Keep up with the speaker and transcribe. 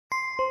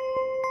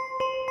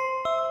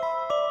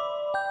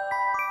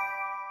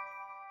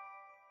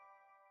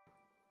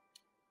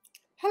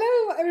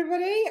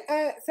everybody.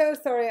 So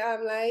sorry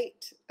I'm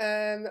late.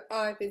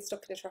 I've been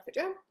stuck in a traffic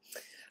jam,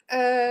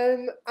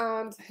 and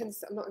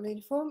hence I'm not in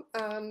uniform,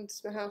 and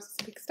my house is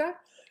a pigsty.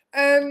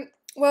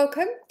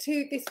 Welcome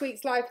to this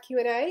week's live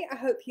Q&A. I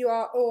hope you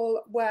are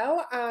all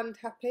well and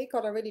happy.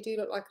 God, I really do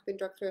look like I've been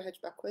dragged through a hedge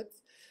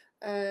backwards.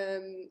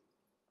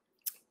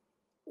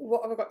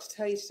 What have I got to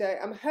tell you today?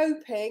 I'm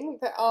hoping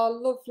that our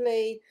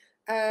lovely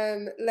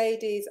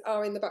ladies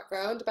are in the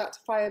background about to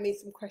fire me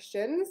some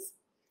questions.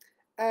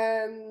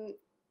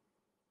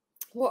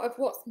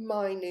 What's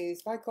my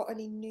news? Have I got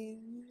any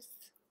news?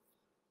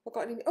 I've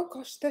got any? Oh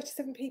gosh,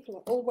 37 people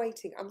are all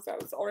waiting. I'm so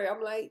sorry,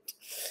 I'm late.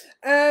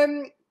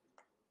 I'm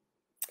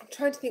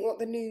trying to think what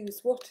the news.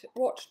 What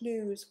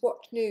news?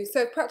 What news?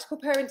 So practical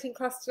parenting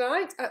class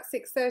tonight at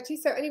 6:30.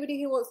 So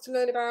anybody who wants to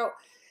learn about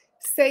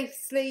safe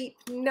sleep,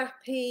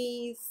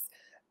 nappies,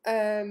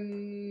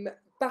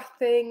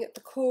 bathing,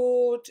 the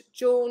cord,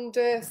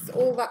 jaundice,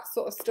 all that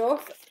sort of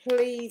stuff,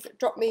 please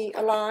drop me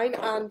a line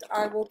and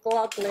I will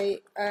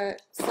gladly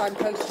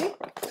signpost you.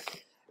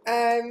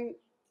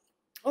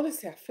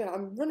 Honestly, I feel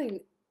I'm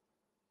running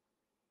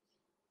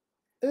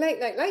late.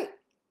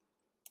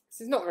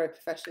 This is not very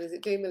professional, is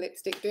it? Doing my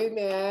lipstick, doing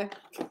my hair,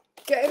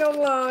 getting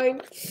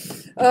online.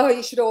 Oh,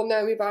 you should all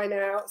know me by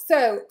now.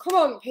 So, come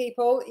on,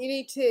 people. You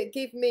need to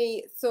give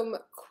me some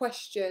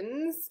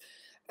questions.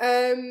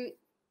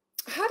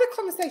 I had a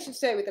conversation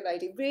today with a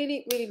lady,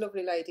 really, really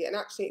lovely lady, and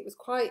actually it was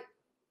quite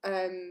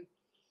an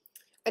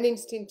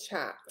interesting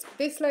chat.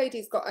 This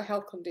lady's got a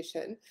health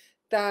condition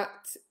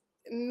that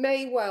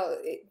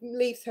it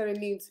leaves her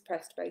immune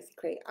suppressed,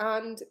 basically,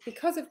 and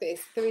because of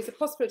this, there is a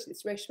possibility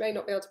that she may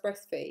not be able to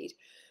breastfeed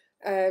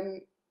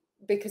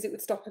because it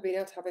would stop her being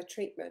able to have her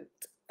treatment.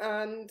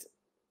 And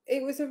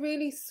it was a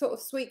really sort of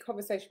sweet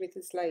conversation with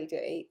this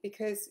lady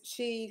because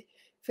she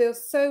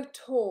feels so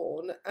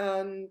torn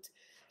and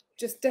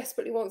just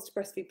desperately wants to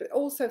breastfeed, but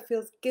also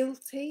feels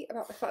guilty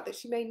about the fact that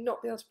she may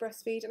not be able to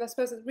breastfeed. And I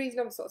suppose the reason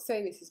I'm sort of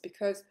saying this is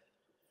because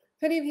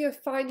if any of you are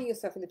finding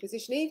yourself in the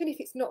position, even if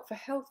it's not for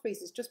health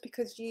reasons, just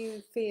because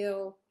you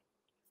feel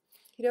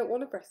you don't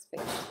want to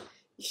breastfeed,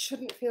 you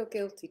shouldn't feel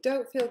guilty.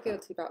 Don't feel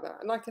guilty about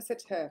that. And like I said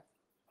to her,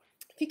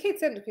 if your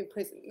kids end up in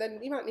prison, then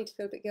you might need to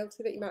feel a bit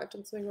guilty that you might have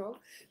done something wrong.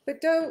 But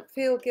don't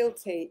feel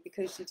guilty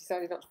because you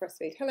decided not to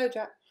breastfeed. Hello,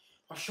 Jack.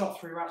 I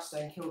shot 3 rats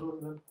today and killed all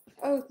of them.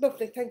 Oh,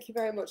 lovely. Thank you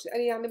very much.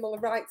 Any animal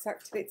rights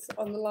activists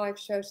on the live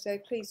show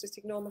today, please just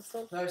ignore my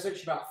son. No, it's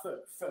literally about a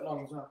foot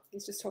long as well.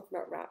 He's just talking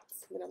about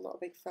rats. I mean, I'm not a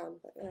big fan,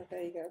 but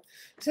there you go.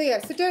 So,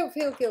 yeah, so don't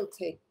feel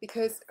guilty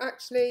because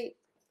actually,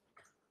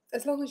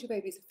 as long as your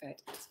babies are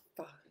fed, it's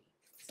fine.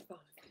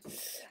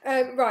 It's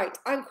fine. Right,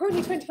 I'm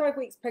currently 25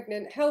 weeks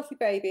pregnant, healthy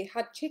baby,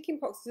 had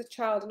chickenpox as a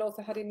child and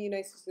also had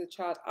immunosis as a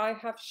child. I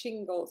have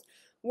shingles.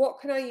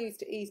 What can I use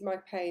to ease my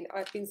pain?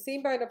 I've been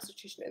seen by an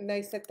obstetrician and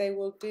they said they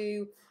will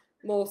do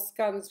more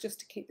scans just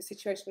to keep the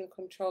situation under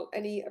control.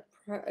 Any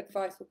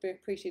advice would be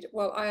appreciated.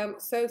 Well, I am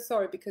so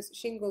sorry because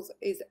shingles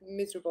is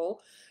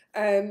miserable.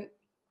 And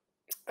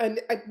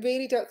I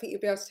really don't think you'll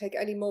be able to take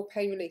any more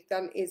pain relief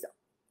than is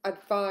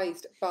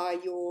advised by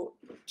your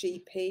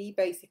GP,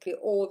 basically,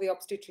 or the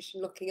obstetrician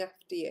looking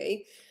after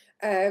you.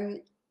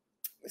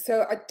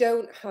 So I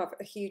don't have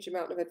a huge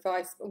amount of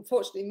advice.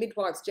 Unfortunately,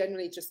 midwives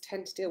generally just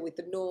tend to deal with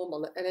the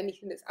normal, and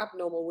anything that's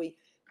abnormal, we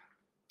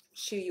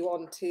shoo you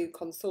on to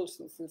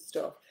consultants and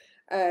stuff.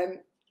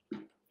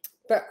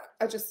 But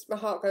my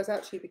heart goes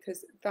out to you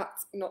because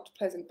that's not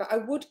pleasant. But I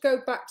would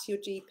go back to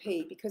your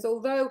GP because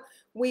although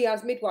we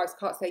as midwives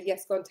can't say,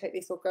 yes, go and take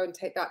this or go and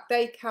take that,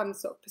 they can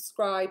sort of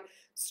prescribe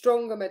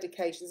stronger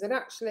medications. And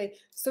actually,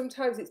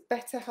 sometimes it's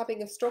better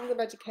having a stronger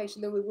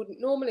medication than we wouldn't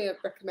normally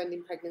recommend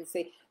in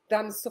pregnancy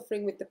than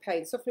suffering with the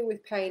pain. Suffering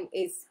with pain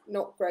is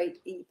not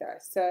great either.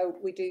 So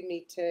we do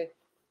need to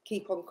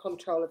keep on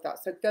control of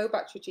that. So go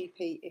back to your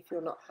GP if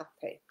you're not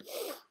happy.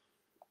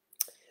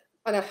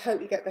 And I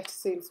hope you get better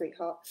soon,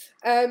 sweetheart.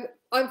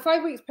 I'm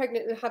 5 weeks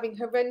pregnant and having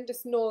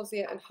horrendous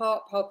nausea and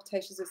heart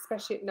palpitations,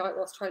 especially at night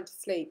whilst trying to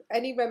sleep.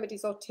 Any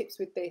remedies or tips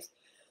with this?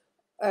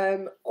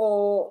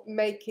 Or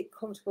make it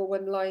comfortable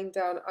when lying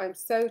down? I'm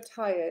so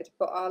tired,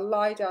 but I'll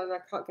lie down and I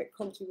can't get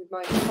comfortable with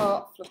my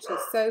heart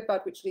flutters so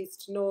bad, which leads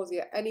to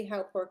nausea. Any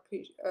help or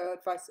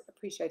advice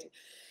appreciated?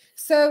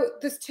 So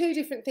there's two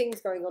different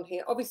things going on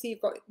here. Obviously, you've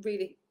got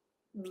really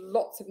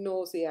lots of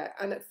nausea,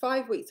 and at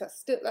 5 weeks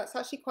that's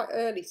actually quite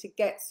early to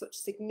get such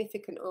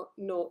significant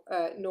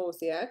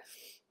nausea.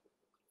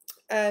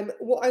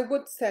 What I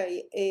would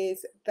say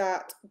is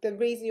that the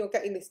reason you're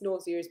getting this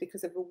nausea is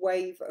because of a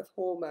wave of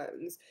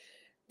hormones.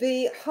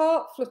 The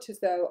heart flutters,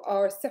 though,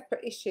 are a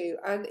separate issue,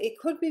 and it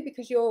could be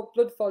because your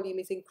blood volume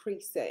is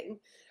increasing.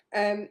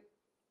 It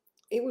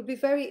would be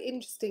very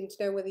interesting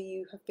to know whether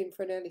you have been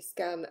for an early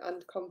scan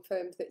and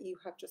confirmed that you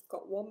have just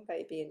got one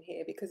baby in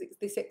here, because it's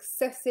this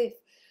excessive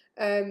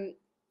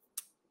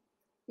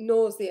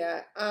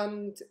nausea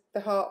and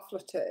the heart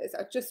flutters.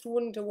 I just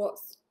wonder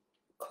what's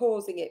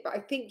causing it, but I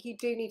think you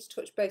do need to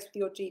touch base with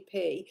your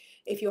GP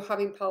if you're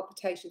having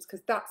palpitations,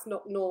 because that's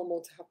not normal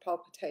to have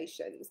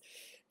palpitations.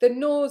 The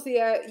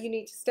nausea, you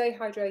need to stay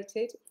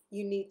hydrated.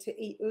 You need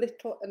to eat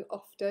little and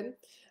often.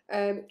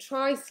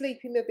 Try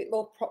sleeping a bit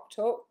more propped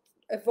up.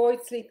 Avoid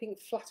sleeping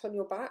flat on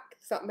your back,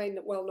 because that may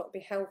well not be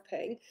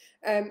helping.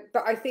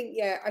 But I think,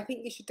 yeah, I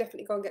think you should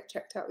definitely go and get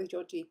checked out with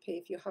your GP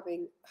if you're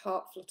having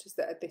heart flutters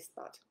that are this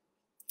bad.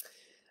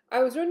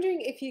 I was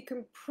wondering if you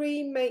can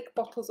pre-make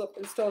bottles up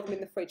and store them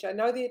in the fridge. I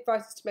know the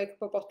advice is to make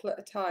up a bottle at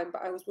a time,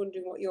 but I was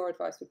wondering what your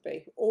advice would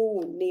be.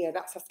 Oh, Nia,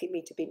 that's asking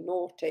me to be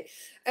naughty.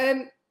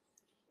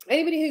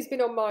 Anybody who's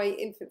been on my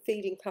infant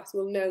feeding class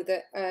will know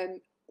that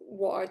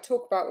what I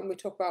talk about when we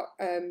talk about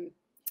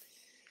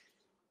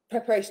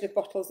preparation of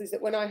bottles is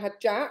that when I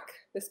had Jack,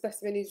 the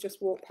specimen who's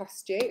just walked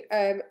past you,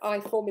 I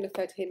formula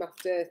fed him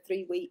after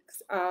 3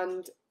 weeks,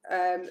 and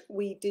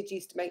we did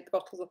used to make the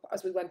bottles up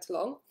as we went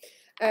along.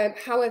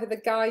 However, the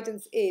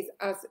guidance is,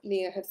 as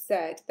Nia had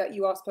said, that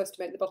you are supposed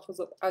to make the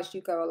bottles up as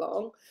you go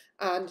along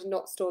and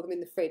not store them in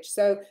the fridge.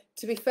 So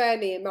to be fair,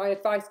 Nia, my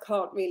advice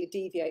can't really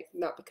deviate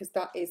from that, because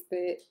that is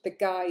the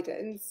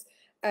guidance.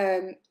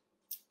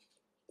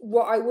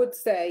 What I would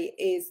say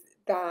is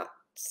that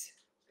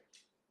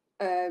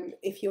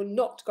if you're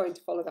not going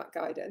to follow that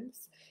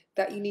guidance,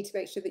 that you need to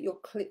make sure that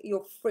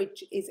your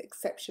fridge is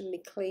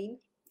exceptionally clean.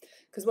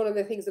 Because one of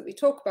the things that we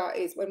talk about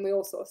is when we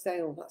all sort of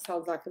say, oh, that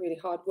sounds like a really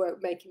hard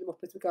work making them up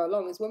as we go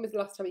along, is when was the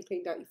last time you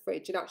cleaned out your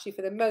fridge? And actually,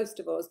 for the most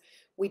of us,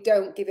 we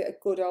don't give it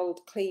a good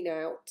old clean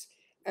out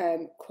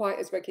quite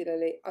as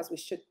regularly as we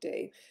should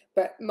do.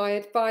 But my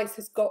advice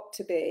has got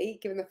to be,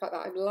 given the fact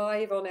that I'm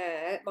live on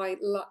air,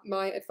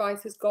 my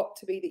advice has got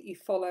to be that you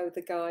follow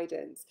the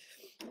guidance.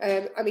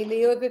 I mean,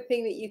 the other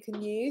thing that you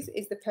can use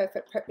is the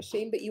Perfect Prep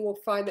machine, but you will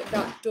find that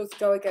that does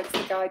go against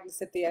the guidance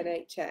of the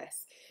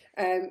NHS.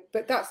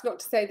 But that's not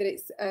to say that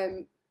it's.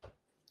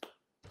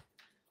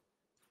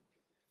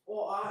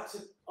 Well, I had to.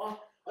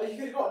 You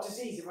could have got a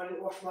disease if I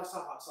didn't wash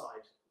myself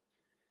outside.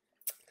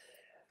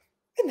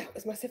 And that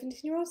was my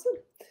 17-year-old son.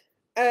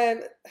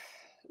 At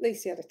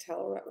least he had a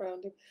towel wrapped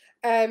around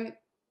him.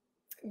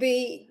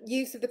 The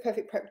use of the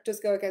Perfect Prep does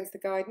go against the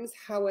guidance.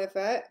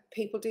 However,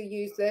 people do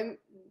use them.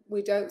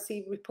 We don't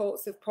see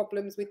reports of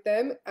problems with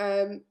them.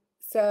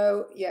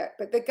 So, yeah,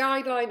 but the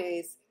guideline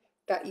is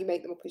that you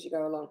make them up as you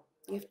go along.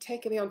 You've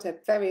taken me onto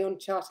very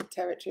uncharted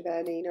territory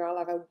there, Nina. I'll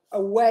have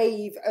a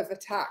wave of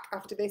attack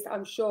after this,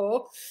 I'm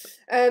sure.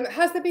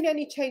 Has there been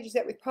any changes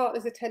yet with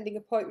partners attending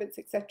appointments,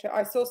 etc.?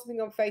 I saw something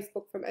on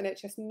Facebook from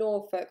NHS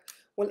Norfolk.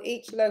 Will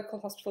each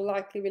local hospital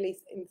likely release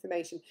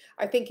information?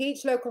 I think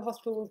each local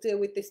hospital will deal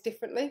with this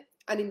differently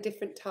and in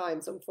different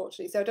times,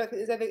 unfortunately. So I don't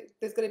think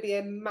there's going to be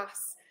a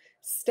mass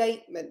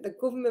statement. The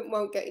government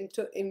won't get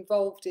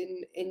involved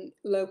in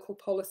local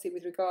policy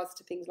with regards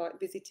to things like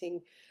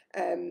visiting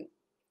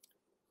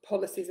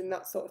policies and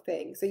that sort of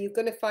thing. So you're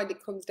going to find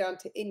it comes down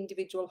to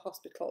individual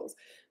hospitals.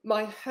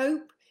 My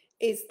hope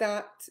is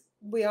that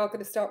we are going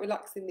to start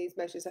relaxing these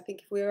measures. I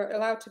think if we're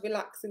allowed to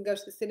relax and go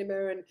to the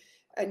cinema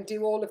and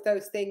do all of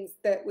those things,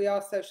 that we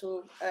are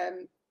social,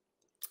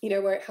 you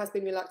know, where it has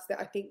been relaxed, that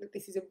I think that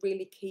this is a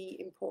really key,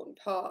 important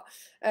part.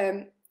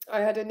 I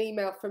had an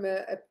email from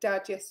a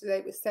dad yesterday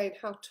that was saying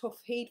how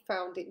tough he'd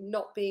found it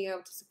not being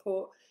able to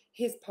support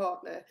his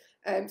partner.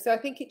 So I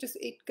think it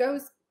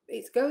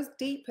goes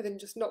deeper than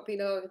just not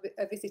being allowed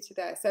a visitor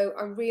there. So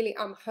I really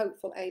am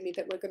hopeful, Amy,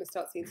 that we're going to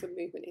start seeing some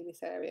movement in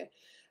this area.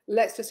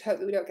 Let's just hope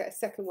that we don't get a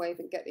second wave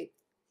and get it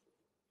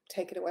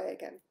taken away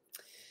again.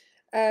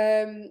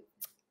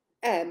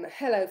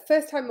 Hello,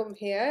 first time mum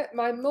here.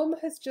 My mum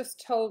has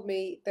just told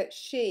me that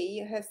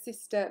she, her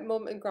sister,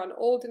 mum and gran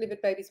all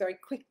delivered babies very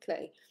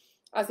quickly.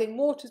 As in,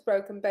 water's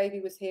broken, baby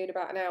was here in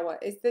about an hour.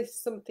 Is this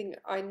something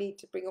I need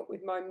to bring up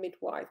with my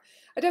midwife?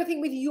 I don't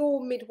think with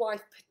your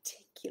midwife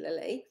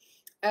particularly.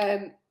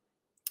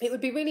 It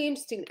would be really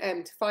interesting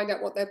to find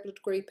out what their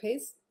blood group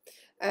is,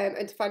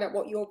 and to find out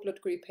what your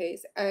blood group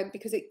is,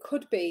 because it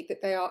could be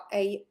that they are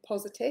A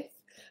positive,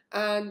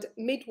 and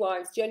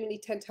midwives generally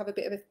tend to have a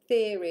bit of a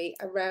theory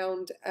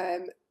around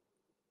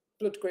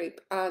blood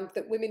group, and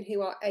that women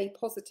who are A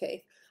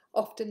positive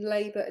often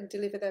labour and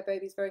deliver their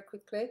babies very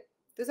quickly.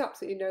 There's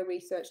absolutely no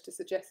research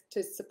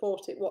to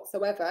support it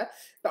whatsoever,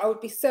 but I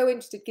would be so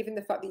interested, given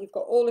the fact that you've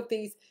got all of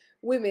these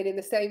women in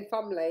the same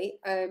family.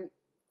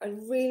 I'd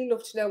really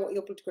love to know what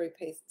your blood group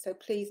is, so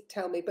please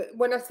tell me. But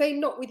when I say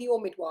not with your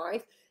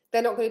midwife,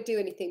 they're not going to do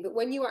anything. But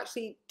when you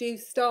actually do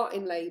start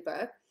in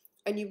labour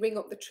and you ring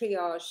up the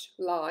triage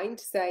line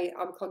to say,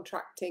 I'm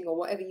contracting, or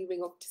whatever you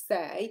ring up to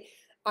say,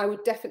 I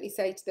would definitely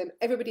say to them,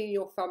 everybody in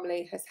your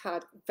family has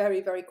had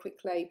very, very quick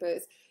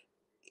labours.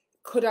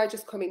 Could I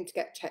just come in to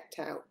get checked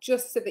out,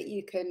 just so that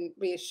you can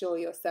reassure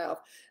yourself,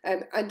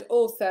 and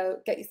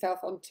also get yourself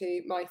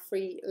onto my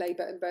free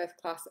labour and birth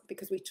class,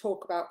 because we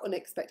talk about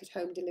unexpected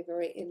home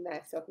delivery in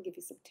there, so I can give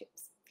you some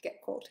tips to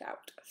get caught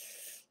out.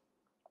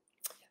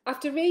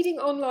 After reading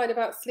online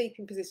about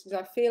sleeping positions,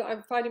 I feel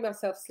I'm finding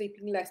myself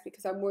sleeping less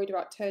because I'm worried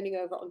about turning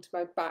over onto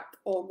my back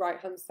or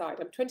right-hand side.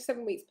 I'm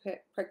 27 weeks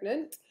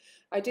pregnant.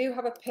 I do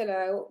have a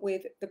pillow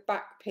with the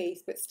back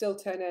piece, but still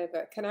turn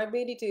over. Can I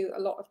really do a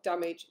lot of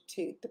damage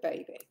to the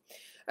baby?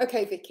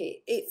 Okay,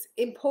 Vicky, it's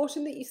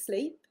important that you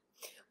sleep.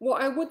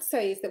 What I would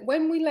say is that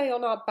when we lay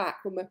on our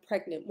back when we're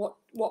pregnant, what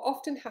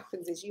often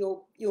happens is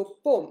your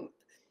bump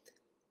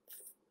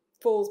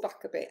falls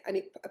back a bit and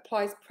it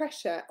applies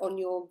pressure on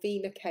your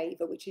vena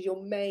cava, which is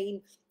your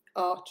main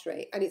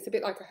artery, and it's a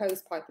bit like a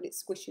hose pipe and it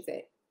squishes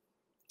it.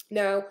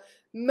 Now,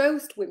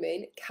 most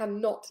women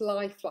cannot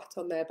lie flat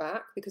on their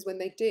back because when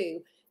they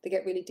do, they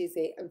get really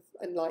dizzy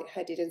and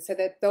lightheaded, and so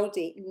their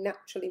body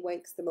naturally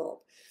wakes them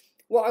up.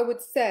 What I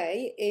would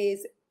say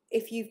is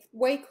if you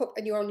wake up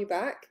and you're on your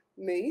back,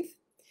 move.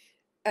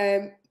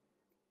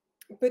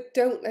 But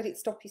don't let it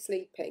stop you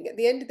sleeping. At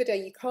the end of the day,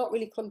 you can't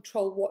really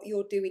control what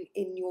you're doing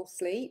in your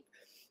sleep.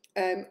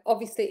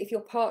 Obviously, if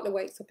your partner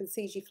wakes up and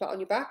sees you flat on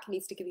your back, he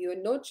needs to give you a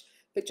nudge,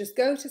 but just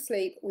go to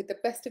sleep with the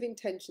best of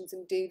intentions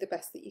and do the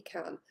best that you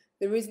can.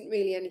 There isn't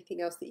really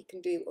anything else that you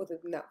can do other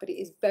than that, but it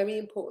is very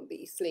important that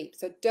you sleep.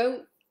 So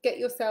don't get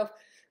yourself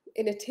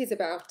in a tiz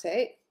about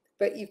it,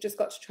 but you've just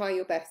got to try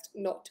your best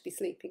not to be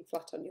sleeping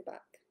flat on your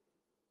back.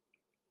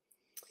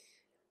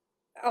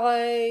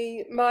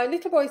 My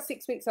little boy is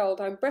 6 weeks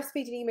old. I'm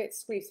breastfeeding him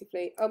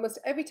exclusively. Almost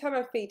every time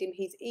I feed him,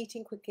 he's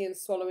eating quickly and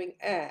swallowing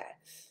air.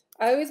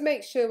 I always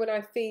make sure when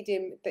I feed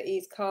him that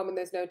he's calm and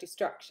there's no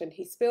distraction.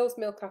 He spills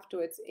milk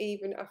afterwards,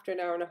 even after an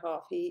hour and a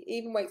half. He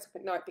even wakes up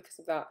at night because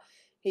of that.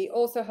 He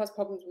also has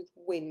problems with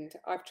wind.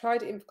 I've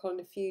tried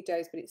Infacolin a few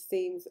days, but it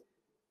seems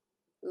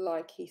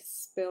like his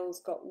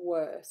spills got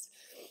worse.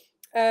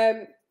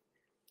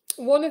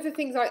 One of the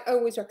things I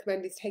always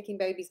recommend is taking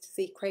babies to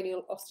see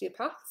cranial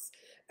osteopaths,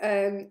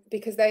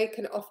 because they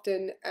can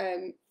often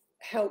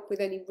help with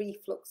any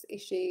reflux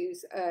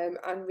issues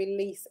and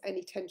release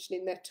any tension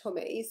in their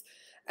tummies.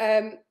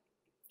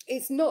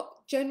 It's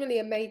not generally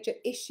a major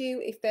issue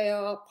if they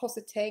are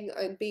positing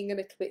and being a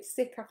little bit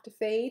sick after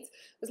feeds.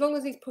 As long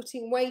as he's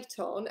putting weight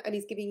on and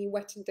he's giving you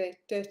wet and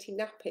dirty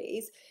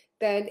nappies,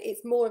 then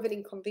it's more of an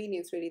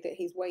inconvenience really that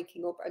he's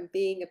waking up and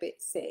being a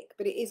bit sick.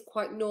 But it is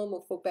quite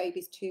normal for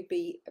babies to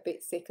be a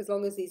bit sick as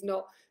long as he's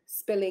not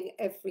spilling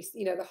every,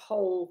 the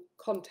whole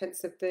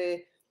contents of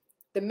the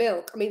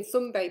milk. I mean,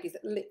 some babies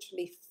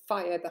literally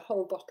fire the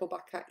whole bottle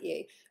back at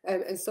you,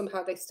 and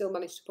somehow they still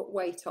manage to put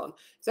weight on.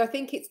 So I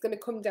think it's going to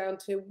come down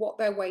to what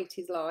their weight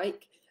is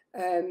like,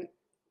 and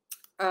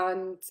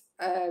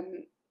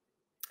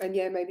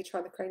yeah, maybe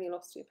try the cranial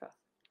osteopath.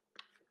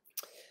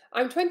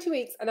 I'm 20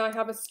 weeks and I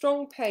have a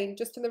strong pain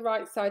just on the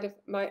right side of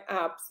my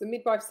abs. The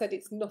midwife said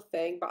it's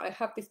nothing, but I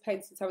have this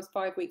pain since I was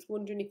 5 weeks.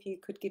 Wondering if you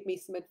could give me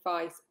some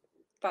advice.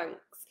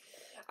 Thanks.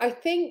 I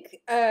think,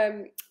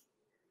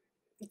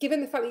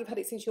 given the fact that you've had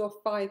it since you're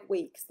 5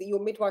 weeks, that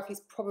your midwife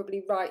is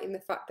probably right in the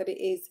fact that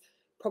it is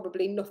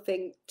probably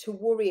nothing to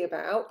worry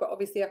about. But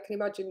obviously I can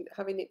imagine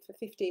having it for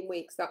 15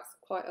 weeks, that's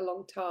quite a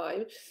long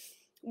time.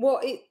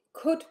 What it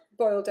could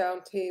boil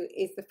down to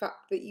is the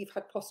fact that you've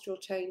had postural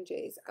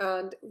changes,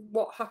 and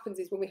what happens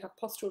is when we have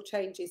postural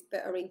changes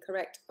that are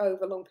incorrect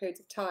over long periods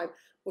of time,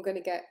 we're going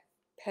to get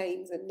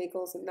pains and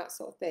niggles and that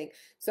sort of thing.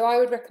 So I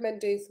would recommend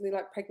doing something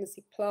like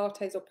pregnancy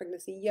Pilates or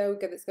pregnancy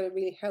yoga that's going to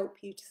really help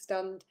you to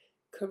stand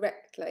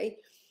correctly.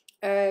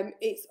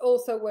 It's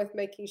also worth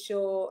making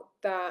sure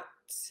that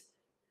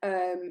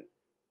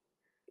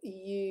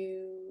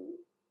you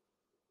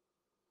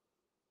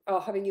are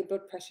having your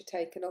blood pressure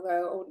taken,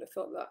 although I wouldn't have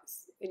thought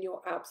that's in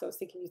your abs. I was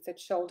thinking you said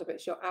shoulder, but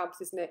it's your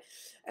abs, isn't it?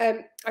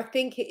 I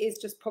think it is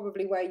just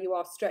probably where you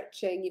are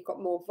stretching, you've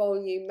got more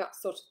volume, that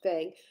sort of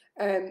thing.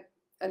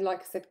 And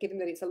like I said, given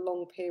that it's a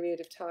long period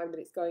of time that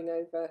it's going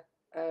over,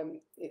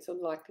 it's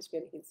unlikely to be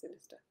anything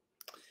sinister.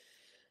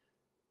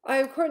 I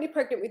am currently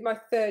pregnant with my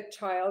 3rd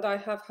child. I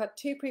have had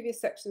 2 previous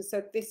sections,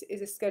 so this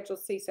is a scheduled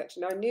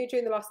C-section. I knew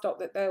during the last op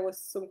that there was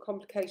some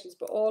complications,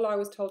 but all I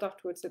was told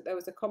afterwards that there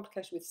was a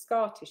complication with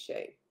scar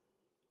tissue.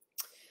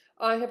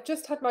 I have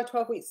just had my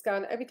 12-week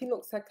scan. Everything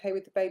looks okay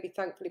with the baby,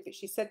 thankfully, but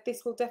she said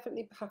this will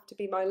definitely have to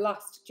be my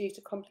last due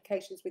to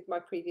complications with my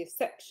previous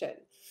section.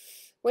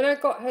 When I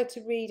got her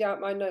to read out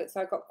my notes,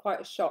 I got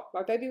quite a shock.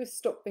 My baby was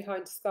stuck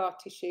behind scar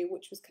tissue,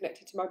 which was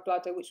connected to my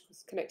bladder, which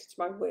was connected to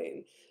my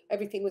womb.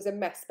 Everything was a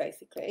mess,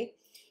 basically.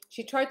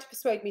 She tried to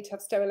persuade me to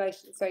have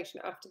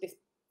sterilisation after this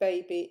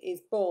baby is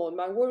born.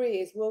 My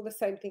worry is, will the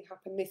same thing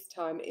happen this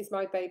time? Is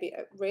my baby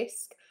at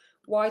risk?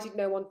 Why did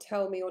no one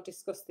tell me or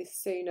discuss this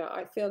sooner?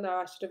 I feel now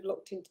I should have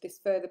looked into this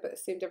further, but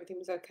assumed everything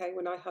was okay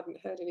when I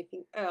hadn't heard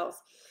anything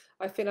else.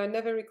 I feel I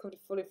never recovered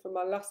fully from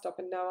my last op,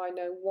 and now I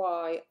know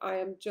why. I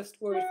am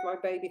just worried for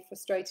my baby,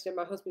 frustrated, and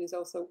my husband is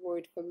also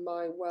worried for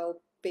my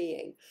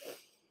well-being.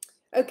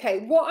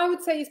 Okay, what I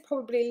would say is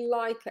probably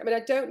likely, I mean,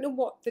 I don't know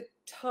what the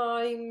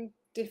time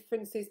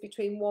differences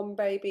between one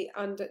baby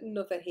and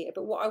another here,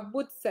 but what I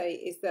would say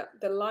is that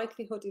the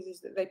likelihood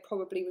is that they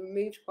probably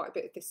removed quite a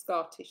bit of this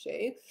scar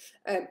tissue,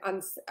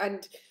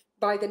 and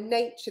by the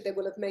nature they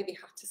will have maybe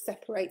had to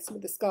separate some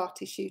of the scar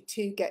tissue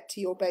to get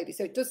to your baby.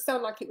 So it does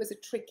sound like it was a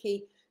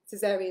tricky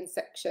cesarean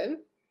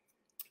section.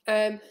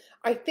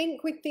 I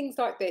think with things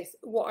like this,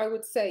 what I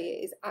would say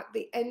is at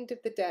the end of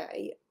the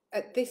day,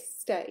 at this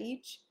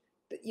stage,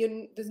 that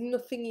there's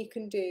nothing you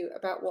can do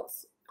about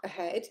what's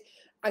ahead.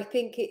 I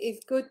think it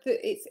is good that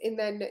it's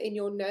in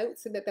your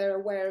notes and that they're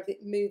aware of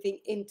it moving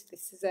into the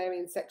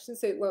caesarean section,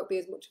 so it won't be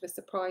as much of a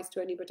surprise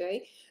to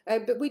anybody.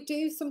 But we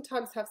do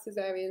sometimes have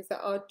caesareans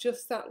that are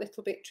just that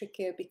little bit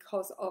trickier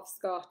because of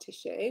scar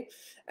tissue.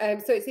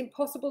 So it's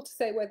impossible to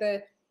say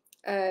whether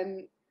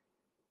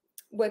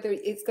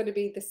it's going to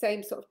be the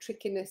same sort of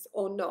trickiness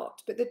or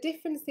not. But the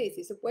difference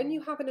is that when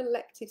you have an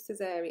elective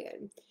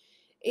caesarean,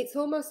 it's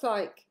almost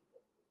like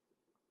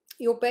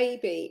your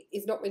baby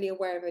is not really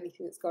aware of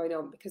anything that's going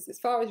on, because as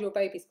far as your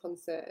baby's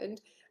concerned,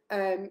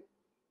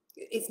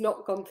 it's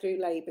not gone through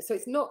labour. So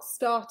it's not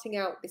starting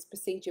out this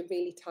procedure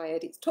really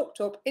tired. It's tucked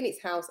up in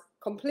its house,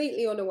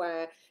 completely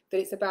unaware that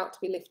it's about to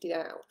be lifted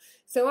out.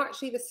 So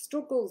actually the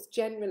struggles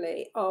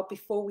generally are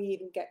before we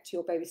even get to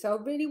your baby. So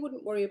I really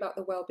wouldn't worry about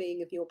the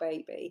well-being of your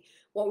baby.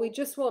 What we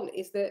just want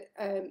is that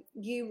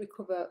you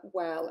recover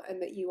well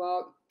and that you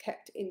are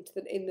kept in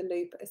the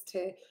loop as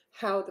to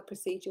how the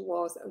procedure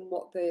was and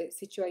what the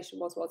situation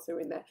was whilst they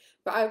were in there.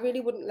 But I really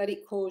wouldn't let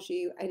it cause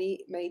you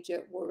any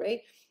major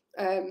worry.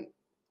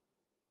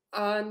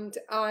 And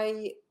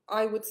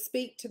I would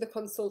speak to the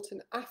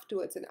consultant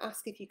afterwards and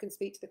ask if you can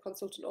speak to the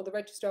consultant or the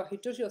registrar who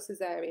does your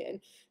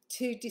caesarean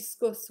to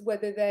discuss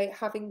whether they,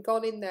 having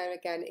gone in there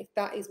again, if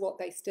that is what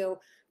they still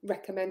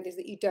recommend, is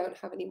that you don't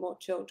have any more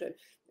children,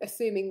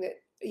 assuming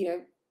that, you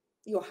know,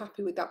 you're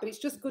happy with that. But it's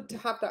just good to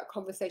have that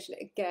conversation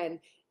again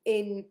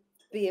in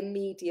the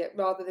immediate,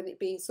 rather than it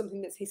being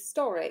something that's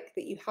historic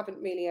that you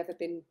haven't really ever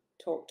been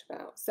talked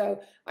about. So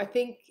I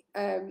think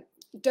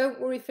don't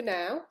worry for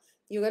now.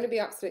 You're going to be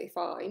absolutely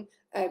fine.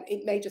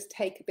 It may just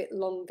take a bit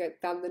longer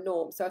than the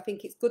norm. So I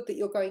think it's good that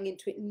you're going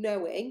into it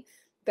knowing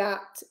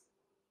that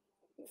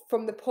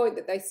from the point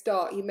that they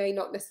start, you may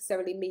not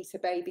necessarily meet a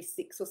baby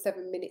 6 or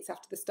 7 minutes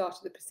after the start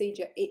of the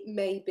procedure. It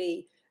may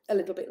be a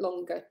little bit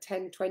longer,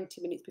 10,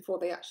 20 minutes before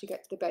they actually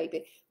get to the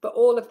baby. But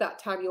all of that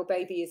time, your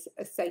baby is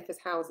as safe as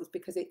houses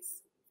because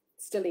it's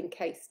still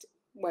encased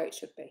where it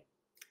should be.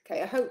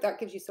 Okay, I hope that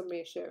gives you some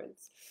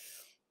reassurance.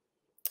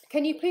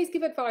 Can you please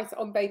give advice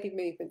on baby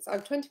movements? I'm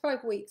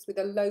 25 weeks with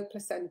a low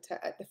placenta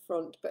at the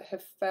front, but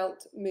have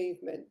felt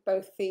movement,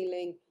 both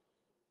feeling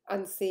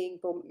and seeing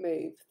bump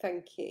move.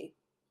 Thank you.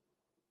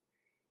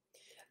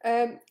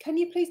 Can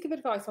you please give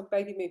advice on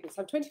baby movements?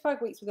 I'm 25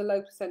 weeks with a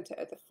low placenta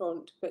at the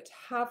front, but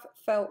have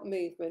felt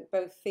movement,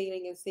 both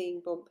feeling and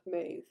seeing bump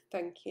move.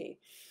 Thank you.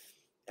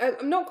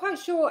 I'm not quite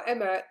sure,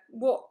 Emma,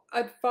 what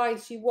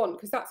advice you want,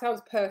 because that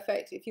sounds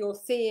perfect if you're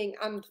seeing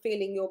and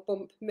feeling your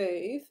bump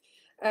move.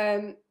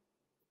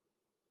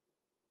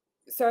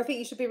 So I think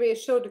you should be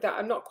reassured of that.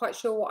 I'm not quite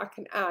sure what I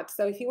can add.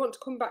 So if you want to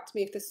come back to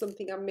me if there's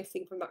something I'm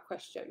missing from that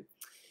question.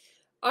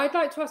 I'd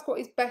like to ask what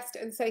is best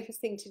and safest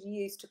thing to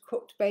use to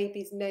cut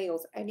babies'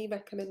 nails. Any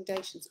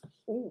recommendations?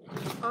 Oh,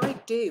 I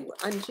do.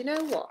 And you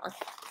know what?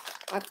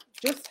 I've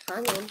just,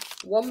 hang on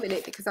 1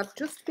 minute, because I've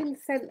just been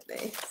sent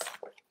this.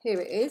 Here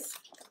it is.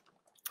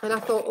 And I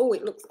thought, oh,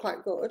 it looks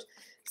quite good.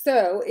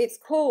 So it's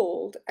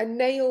called a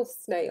nail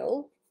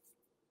snail.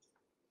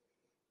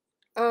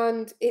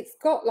 And it's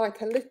got like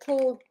a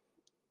little...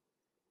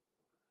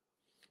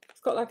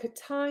 got like a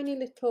tiny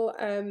little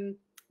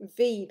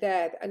V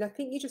there, and I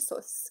think you just sort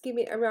of skim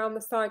it around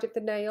the side of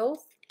the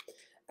nails.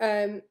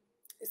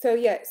 So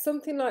yeah,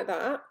 something like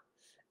that.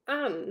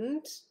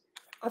 And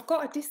I've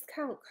got a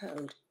discount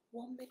code.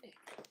 1 minute.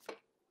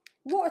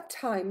 What a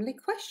timely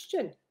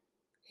question.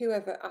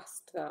 Whoever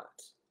asked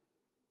that.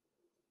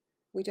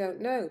 We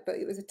don't know, but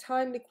it was a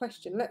timely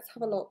question. Let's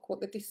have a look what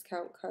the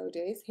discount code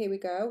is. Here we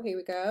go. Here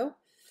we go.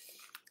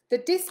 The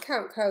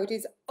discount code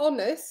is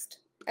honest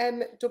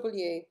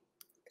MW.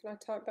 Can I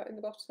type that in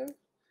the bottom?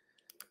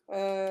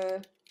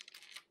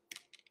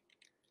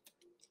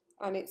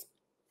 And it's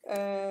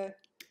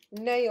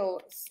nail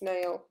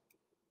snail.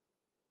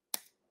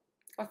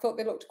 I thought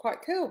they looked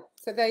quite cool.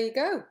 So there you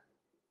go.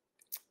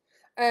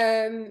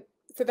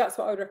 So that's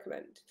what I would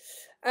recommend.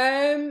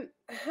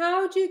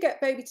 How do you get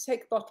baby to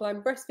take a bottle?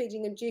 I'm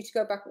breastfeeding and due to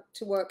go back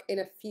to work in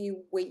a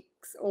few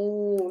weeks.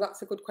 Oh,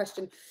 that's a good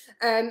question.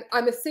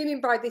 I'm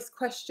assuming by this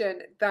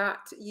question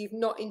that you've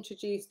not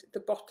introduced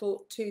the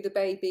bottle to the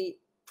baby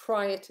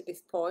prior to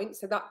this point,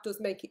 so that does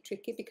make it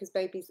tricky because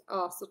babies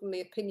are suddenly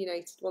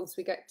opinionated once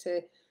we get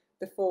to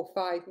the 4 or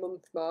 5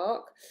 month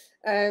mark.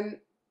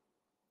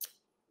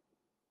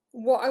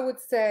 What I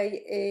would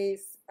say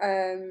is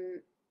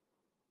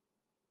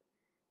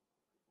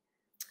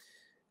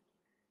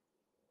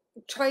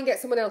try and get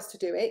someone else to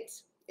do it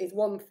is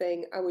one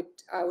thing. I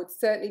would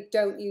certainly,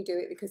 don't you do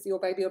it, because your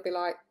baby will be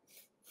like,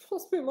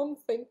 what's my mum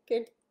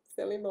thinking?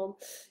 Silly mum,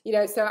 you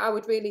know. So I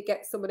would really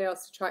get someone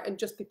else to try and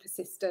just be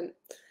persistent.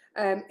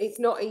 It's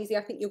not easy.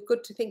 I think you're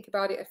good to think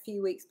about it a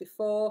few weeks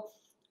before.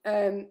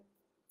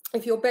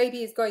 If your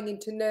baby is going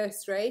into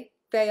nursery,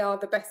 they are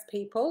the best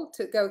people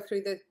to go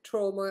through the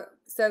trauma.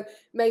 So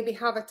maybe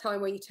have a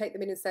time where you take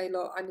them in and say,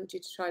 look, I need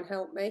you to try and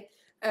help me.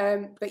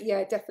 But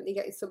yeah, definitely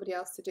getting somebody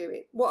else to do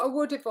it. What I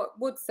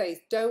would say is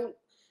don't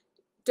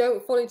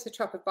fall into the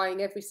trap of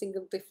buying every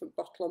single different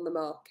bottle on the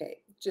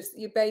market. Just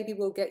your baby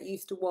will get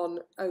used to one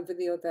over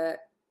the other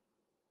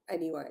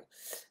anyway.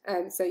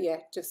 So yeah,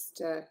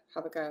 just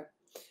have a go.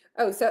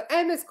 Oh, so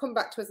Emma's come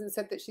back to us and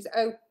said that she's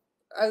O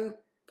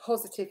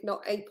positive,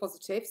 not A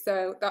positive.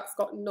 So that's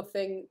got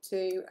nothing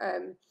to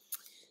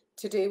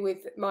do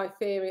with my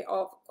theory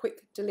of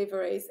quick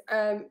deliveries.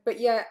 But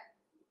yeah,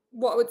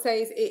 what I would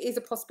say is it is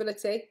a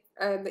possibility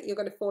that you're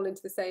going to fall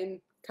into the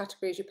same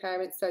category as your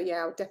parents. So yeah,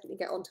 I'll definitely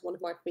get onto one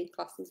of my free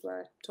classes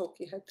where I talk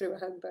you through a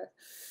home birth.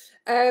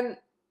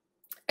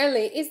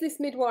 Ellie, is this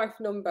midwife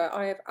number?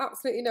 I have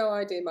absolutely no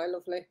idea, my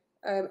lovely.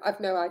 I've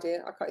no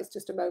idea. It's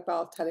just a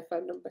mobile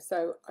telephone number,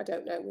 so I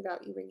don't know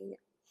without you ringing it.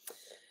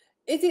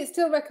 Is it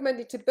still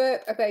recommended to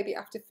burp a baby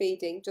after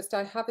feeding? Just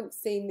I haven't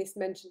seen this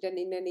mentioned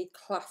in any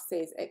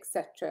classes,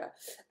 etc.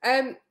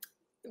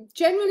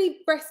 Generally,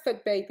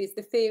 breastfed babies,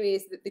 the theory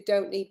is that they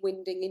don't need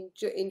winding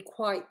in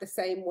quite the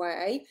same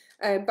way.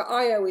 But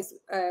I always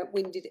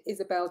winded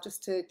Isabel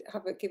just to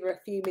give her a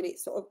few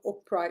minutes sort of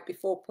upright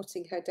before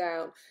putting her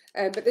down.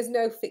 But there's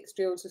no fixed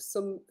rules. Just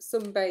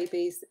some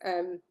babies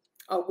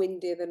are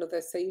windier than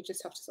others, so you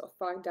just have to sort of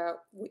find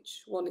out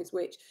which one is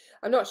which.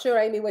 I'm not sure,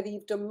 Amy, whether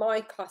you've done my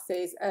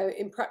classes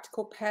in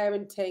practical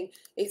parenting.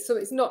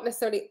 It's not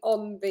necessarily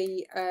on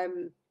the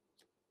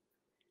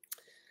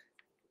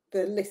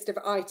list of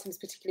items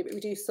particularly, but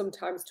we do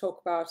sometimes talk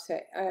about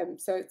it.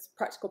 So it's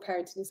practical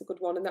parenting is a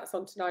good one, and that's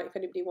on tonight if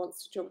anybody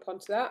wants to jump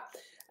onto that.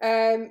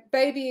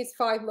 Baby is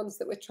 5 months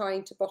that we're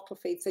trying to bottle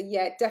feed, so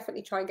yeah,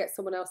 definitely try and get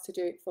someone else to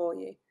do it for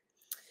you.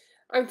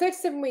 I'm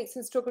 37 weeks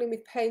and struggling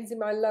with pains in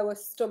my lower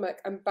stomach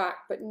and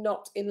back, but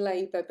not in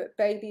labour. But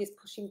baby is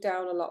pushing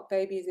down a lot.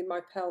 Baby is in my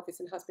pelvis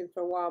and has been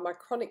for a while. My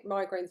chronic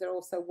migraines are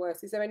also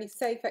worse. Is there any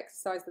safe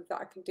exercise that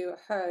I can do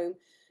at home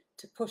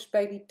to push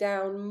baby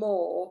down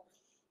more?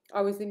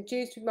 I was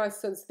induced with my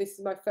son, so this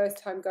is my first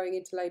time going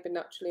into labour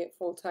naturally at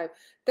full time.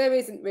 There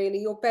isn't really.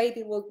 Your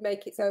baby will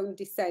make its own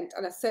descent,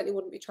 and I certainly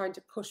wouldn't be trying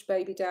to push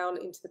baby down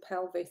into the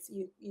pelvis.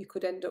 You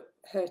could end up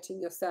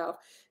hurting yourself.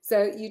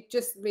 So you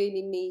just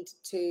really need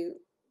to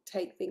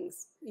take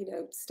things,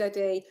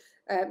 steady.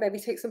 Maybe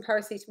take some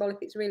paracetamol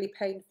if it's really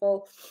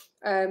painful.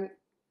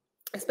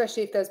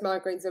 Especially if those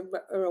migraines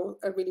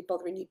are really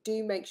bothering you.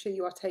 Do make sure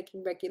you are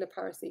taking regular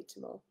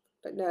paracetamol.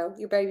 But no,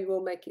 your baby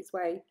will make its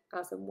way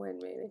as and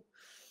when, really.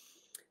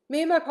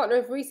 Me and my partner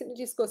have recently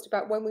discussed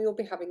about when we will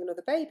be having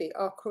another baby.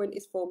 Our current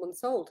is 4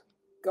 months old.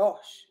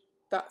 Gosh,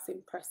 that's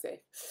impressive.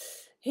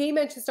 He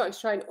mentioned starting to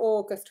try in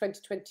August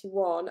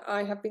 2021.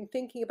 I have been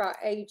thinking about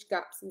age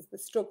gaps and the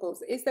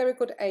struggles. Is there a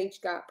good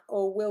age gap,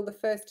 or will the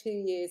first 2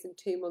 years and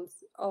 2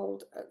 months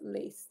old at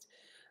least?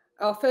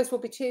 Our first will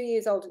be 2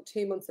 years old and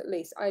 2 months at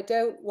least. I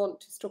don't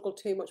want to struggle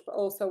too much, but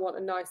also want a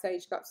nice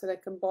age gap so they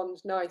can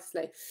bond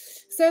nicely.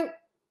 So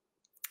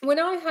when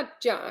I had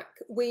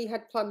Jack, we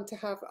had planned to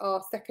have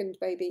our second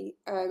baby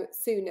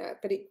sooner,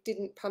 but it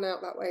didn't pan out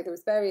that way. There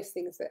was various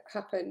things that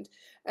happened.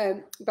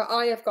 But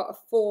I have got a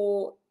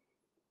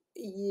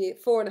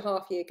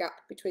 4.5 year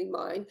gap between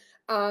mine.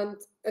 And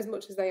as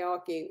much as they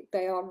argue,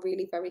 they are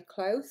really very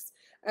close.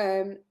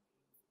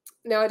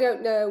 Now, I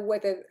don't know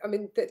whether,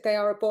 they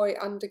are a boy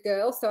and a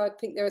girl, so I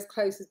think they're as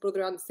close as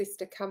brother and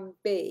sister can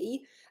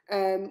be.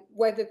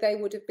 Whether they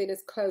would have been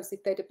as close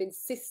if they'd have been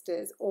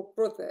sisters or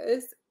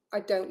brothers, I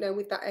don't know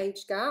with that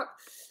age gap.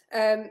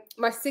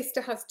 My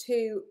sister has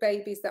 2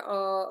 babies that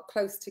are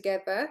close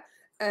together,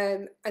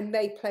 and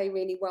they play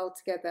really well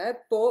together.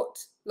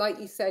 But like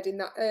you said, in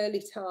that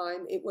early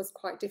time, it was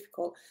quite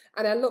difficult.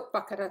 And I look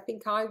back and I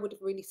think I would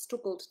have really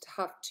struggled to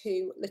have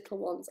 2 little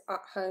ones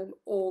at home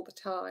all the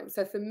time.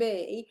 So for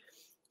me,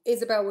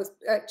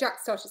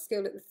 Jack started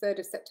school at the 3rd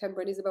of September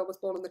and Isabel was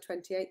born on the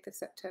 28th of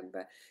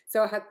September.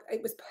 So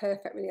it was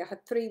perfect really. I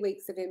had 3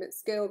 weeks of him at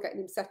school,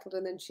 getting him settled,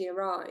 and then she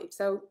arrived.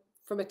 So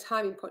from a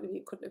timing point of view,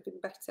 it couldn't have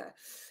been better.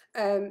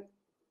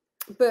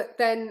 But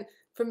then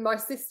from my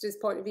sister's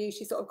point of view,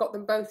 she sort of got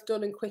them both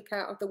done and quick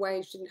out of the way,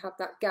 and she didn't have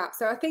that gap.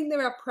 So I think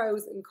there are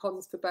pros and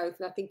cons for both,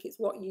 and I think it's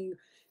what you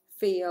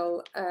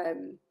feel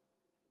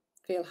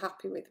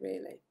happy with,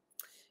 really.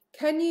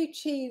 Can you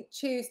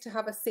choose to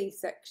have a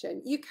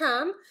C-section? You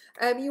can.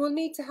 You will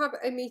need to have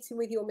a meeting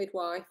with your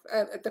midwife,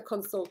 the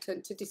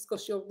consultant, to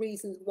discuss your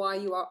reasons why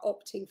you are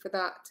opting for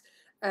that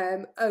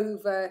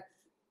over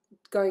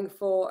going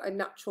for a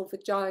natural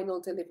vaginal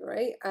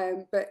delivery.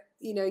 But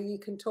you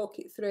can talk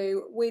it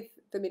through with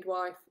the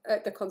midwife,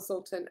 the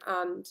consultant,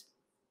 and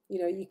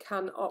you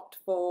can opt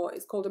for,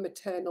 it's called a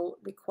maternal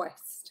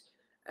request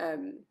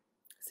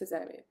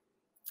cesarean.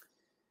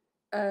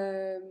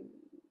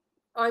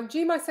 I'm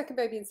due my second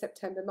baby in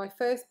September. My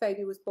first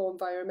baby was born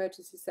via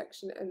emergency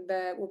section, and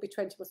there will be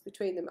 20 months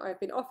between them.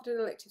 I've been offered an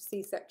elective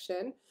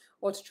C-section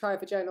or to try a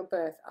vaginal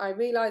birth. I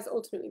realise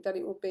ultimately that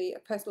it will be a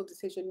personal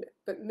decision,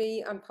 but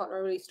me and partner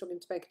are really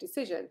struggling to make a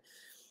decision.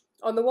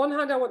 On the one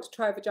hand, I want to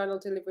try vaginal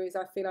deliveries.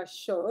 I feel I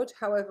should.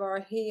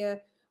 However,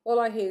 all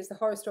I hear is the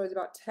horror stories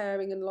about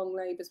tearing and long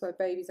labours where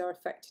babies are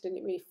affected, and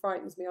it really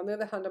frightens me. On the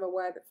other hand, I'm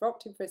aware that for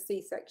opting for a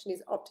C-section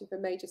is opting for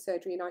major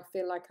surgery, and I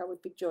feel like I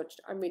would be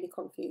judged. I'm really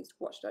confused.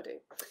 What should I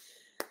do?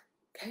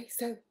 Okay,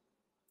 so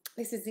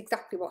this is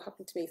exactly what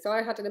happened to me. So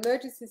I had an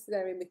emergency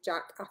cesarean with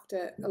Jack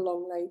after a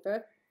long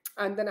labour.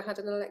 And then I had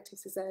an elective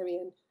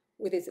cesarean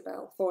with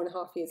Isabel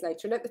 4.5 years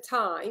later. And at the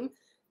time,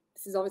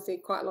 this is obviously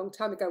quite a long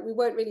time ago, we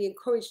weren't really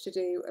encouraged to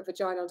do a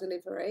vaginal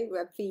delivery. We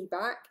had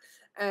VBAC.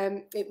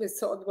 It was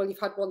sort of, well, you've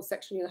had one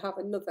section, you'll have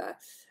another.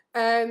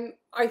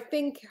 I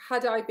think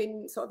had I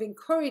been sort of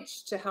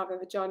encouraged to have a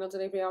vaginal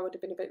delivery, I would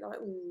have been a bit like,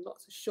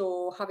 not so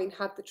sure, having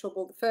had the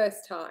trouble the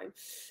first time.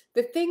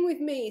 The thing with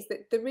me is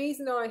that the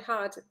reason I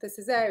had the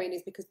cesarean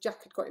is because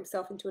Jack had got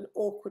himself into an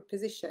awkward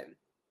position.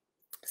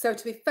 So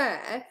to be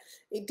fair,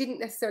 it didn't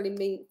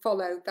necessarily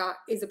follow that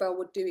Isabel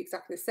would do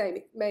exactly the same.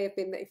 It may have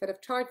been that if I'd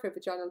have tried for a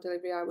vaginal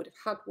delivery, I would have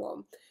had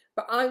one.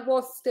 But I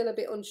was still a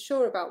bit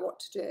unsure about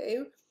what to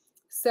do.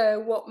 So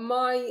what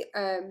my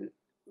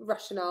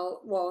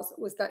rationale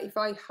was that if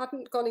I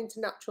hadn't gone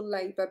into natural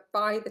labour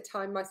by the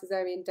time my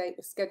cesarean date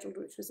was scheduled,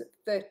 which was at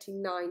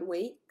 39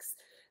 weeks,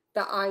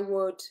 that I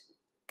would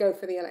go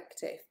for the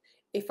elective.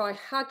 If I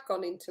had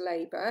gone into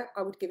labour,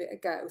 I would give it a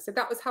go. So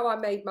that was how I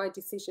made my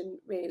decision,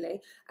 really.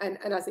 And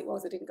as it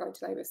was, I didn't go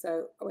into labour,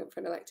 so I went for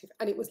an elective.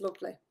 And it was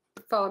lovely.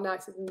 Far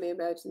nicer than the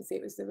emergency.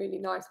 It was really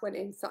nice. Went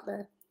in, sat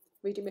there,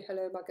 reading my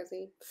Hello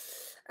magazine.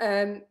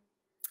 And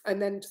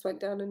then just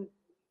went down and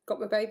got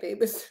my baby. It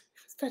was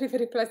very,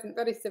 very pleasant,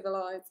 very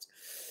civilised.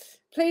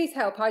 Please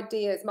help,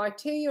 ideas. My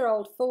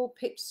 2-year-old full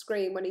pitch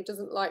scream when he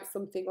doesn't like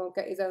something or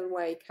get his own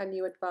way. Can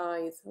you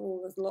advise? Oh,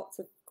 there's lots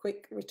of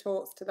quick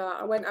retorts to that.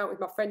 I went out with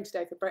my friend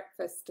today for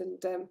breakfast,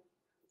 and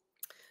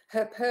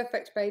her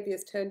perfect baby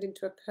has turned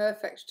into a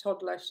perfect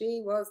toddler.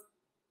 She was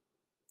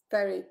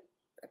very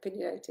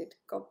opinionated.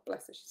 God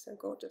bless her, she's so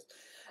gorgeous.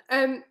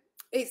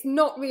 It's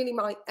not really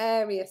my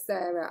area,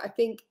 Sarah. I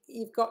think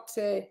you've got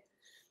to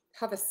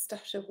have a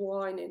stash of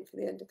wine in for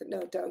the end of it. No,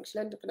 don't.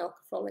 She'll end up an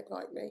alcoholic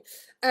like me.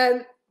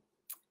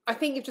 I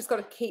think you've just got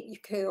to keep you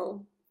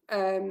cool.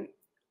 And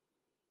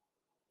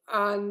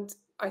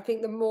I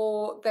think the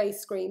more they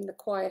scream, the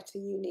quieter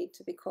you need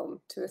to become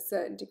to a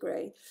certain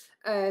degree.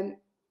 And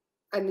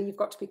you've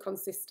got to be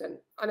consistent.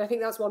 And I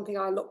think that's one thing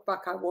I look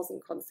back, I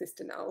wasn't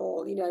consistent at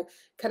all. You know,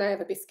 can I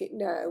have a biscuit?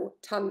 No.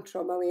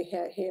 Tantrum, oh,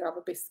 here, have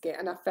a biscuit.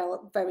 And I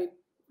felt very,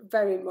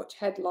 very much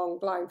headlong,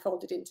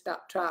 blindfolded into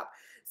that trap.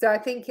 So I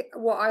think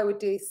what I would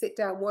do is sit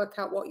down, work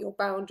out what your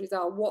boundaries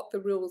are, what the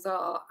rules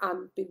are,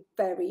 and be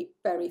very,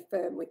 very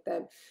firm with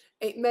them.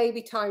 It may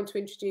be time to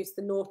introduce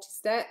the naughty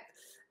step,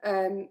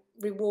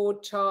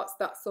 reward charts,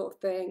 that sort of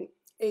thing.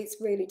 It's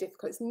really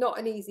difficult. It's not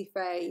an easy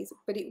phase,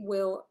 but it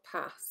will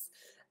pass.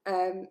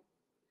 Go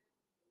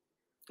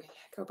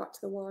back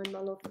to the wine, my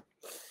love.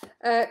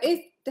 Is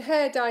the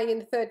hair dyeing in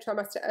the 3rd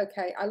trimester?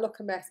 Okay, I look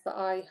a mess, but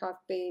I have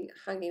been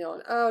hanging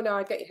on. Oh no,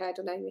 I get your hair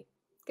done, Amy.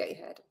 Get your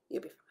hair done.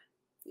 You'll be fine.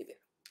 You'll be fine.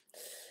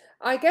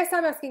 I guess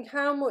I'm asking,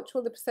 how much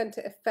will the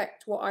placenta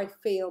affect what I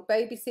feel?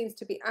 Baby seems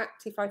to be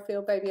active. I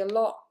feel baby a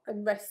lot,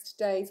 and rest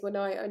days when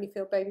I only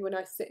feel baby when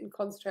I sit and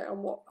concentrate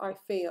on what I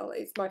feel.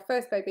 It's my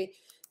first baby,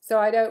 so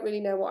I don't really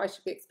know what I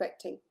should be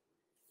expecting.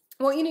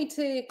 What you need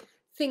to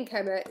think,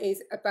 Emma,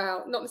 is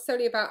about not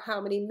necessarily about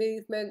how many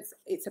movements,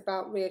 it's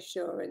about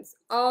reassurance.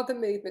 Are the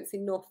movements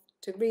enough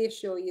to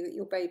reassure you that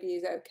your baby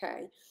is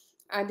okay?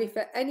 And if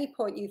at any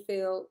point you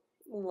feel,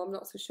 oh, I'm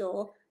not so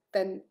sure,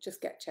 then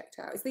just get checked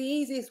out. It's the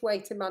easiest way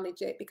to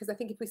manage it, because I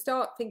think if we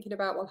start thinking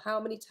about, well, how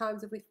many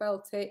times have we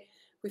felt it?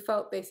 We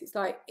felt this. It's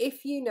like,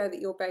 if you know that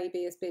your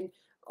baby has been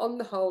on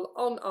the whole,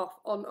 on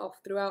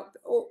off throughout,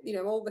 all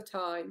the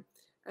time,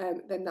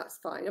 then that's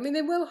fine. I mean,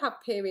 they will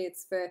have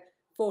periods for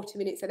 40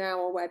 minutes, an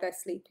hour where they're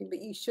sleeping,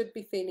 but you should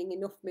be feeling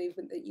enough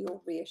movement that you're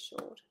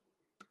reassured.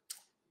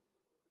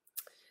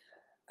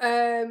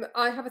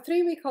 I have a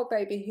 3-week-old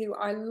baby who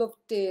I love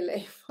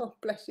dearly. Oh,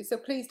 bless you. So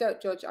please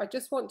don't judge. I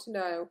just want to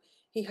know.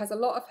 He has a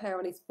lot of hair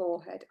on his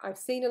forehead. I've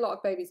seen a lot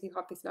of babies who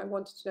have this, and I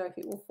wanted to know if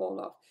it will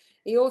fall off.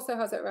 He also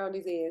has it around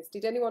his ears.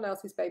 Did anyone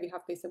else's baby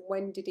have this, and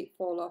when did it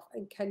fall off?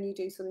 And can you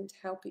do something to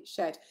help it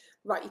shed?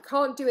 Right, you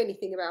can't do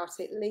anything about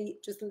it.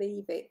 Just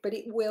leave it, but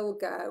it will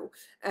go.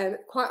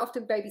 Quite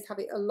often babies have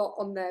it a lot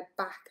on their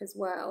back as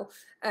well.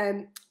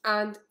 And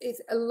a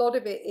lot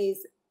of it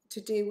is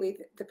to do with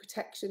the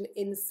protection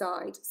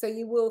inside. So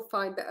you will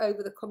find that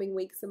over the coming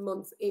weeks and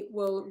months, it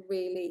will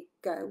really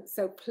go.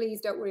 So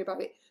please don't worry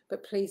about it,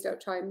 but please don't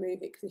try and move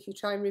it, because if you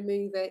try and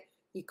remove it,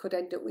 you could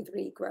end up with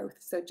regrowth.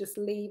 So just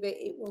leave it,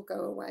 it will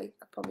go away,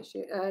 I promise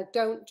you.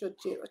 Don't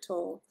judge it at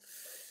all.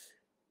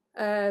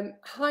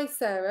 Hi,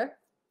 Sarah,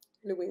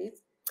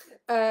 Louise.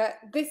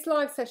 This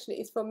live session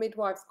is for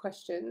midwives'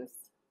 questions.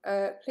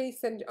 Please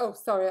send, oh,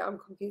 sorry, I'm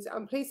confused.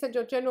 Please send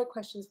your general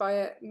questions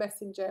via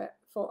messenger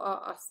for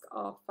our Ask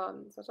Our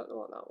Fans. I don't know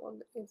what that one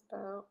is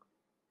about.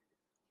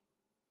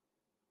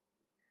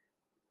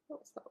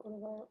 What's that one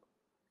about?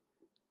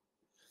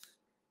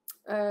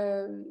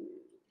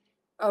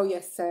 Oh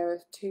yes, Sarah,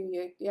 to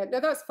you. Yeah, no,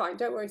 that's fine.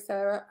 Don't worry,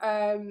 Sarah.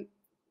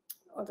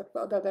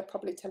 Although they're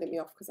probably telling me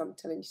off because I'm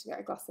telling you to get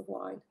a glass of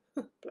wine.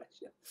 Bless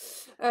you.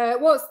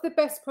 What's the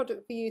best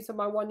product for use on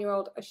my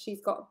 1-year-old as she's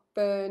got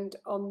burned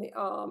on the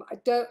arm? I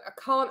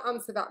can't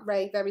answer that,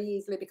 Ray, very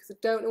easily, because I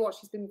don't know what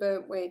she's been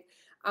burnt with,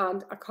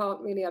 and I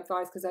can't really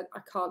advise because I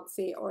can't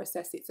see it or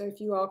assess it. So if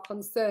you are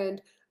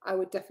concerned I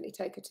would definitely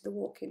take her to the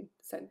walk-in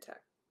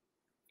centre.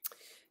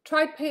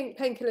 Tried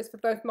painkillers for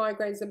both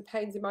migraines and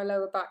pains in my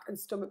lower back and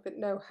stomach, but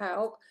no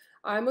help.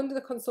 I'm under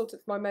the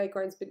consultant for my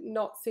migraines, but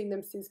not seen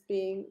them since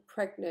being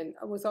pregnant.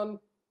 I was on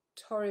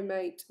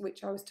Torimate,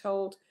 which I was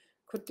told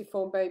could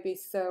deform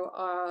babies, so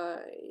I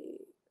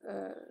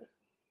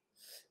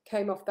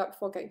came off that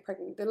before getting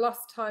pregnant. The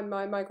last time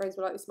my migraines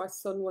were like this, my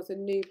son was a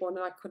newborn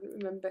and I couldn't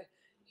remember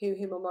who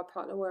him or my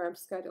partner were. I'm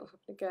scared it'll happen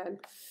again.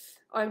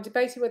 I'm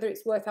debating whether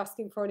it's worth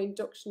asking for an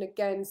induction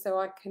again so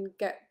I can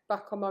get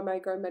back on my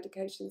migraine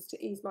medications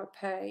to ease my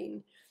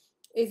pain.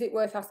 Is it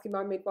worth asking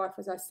my midwife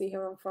as I see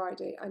her on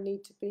Friday? I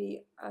need to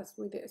be as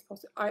with it as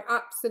possible. I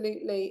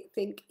absolutely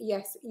think,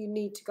 yes, you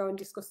need to go and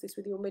discuss this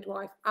with your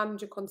midwife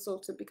and your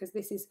consultant, because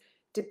this is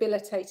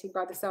debilitating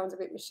by the sounds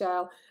of it,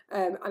 Michelle.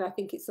 And I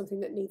think it's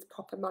something that needs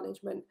proper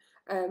management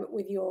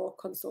with your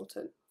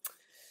consultant.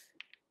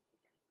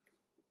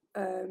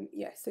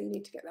 Yeah, so you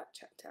need to get that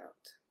checked out.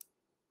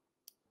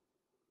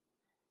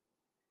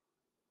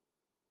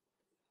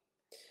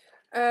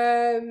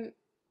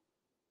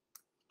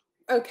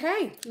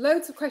 Okay,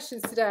 loads of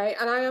questions today,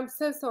 and I am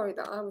so sorry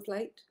that I was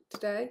late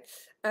today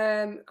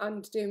and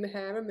doing my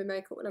hair and my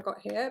makeup when I got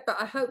here, but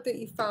I hope that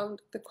you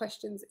found the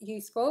questions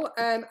useful.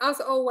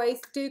 As always,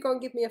 do go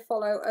and give me a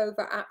follow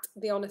over at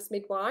The Honest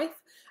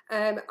Midwife.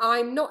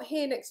 I'm not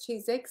here next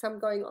Tuesday because I'm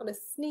going on a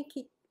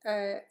sneaky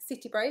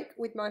city break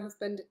with my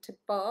husband to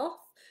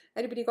Bath.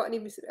 Anybody got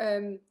any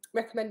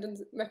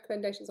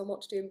recommendations on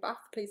what to do in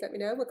Bath, please let me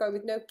know. We're going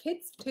with no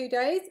kids for 2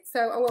 days,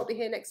 so I won't be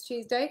here next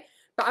Tuesday.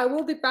 But I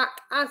will be back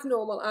as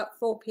normal at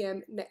 4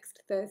 p.m. next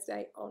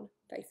Thursday on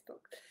Facebook.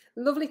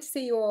 Lovely to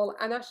see you all,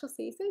 and I shall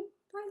see you soon.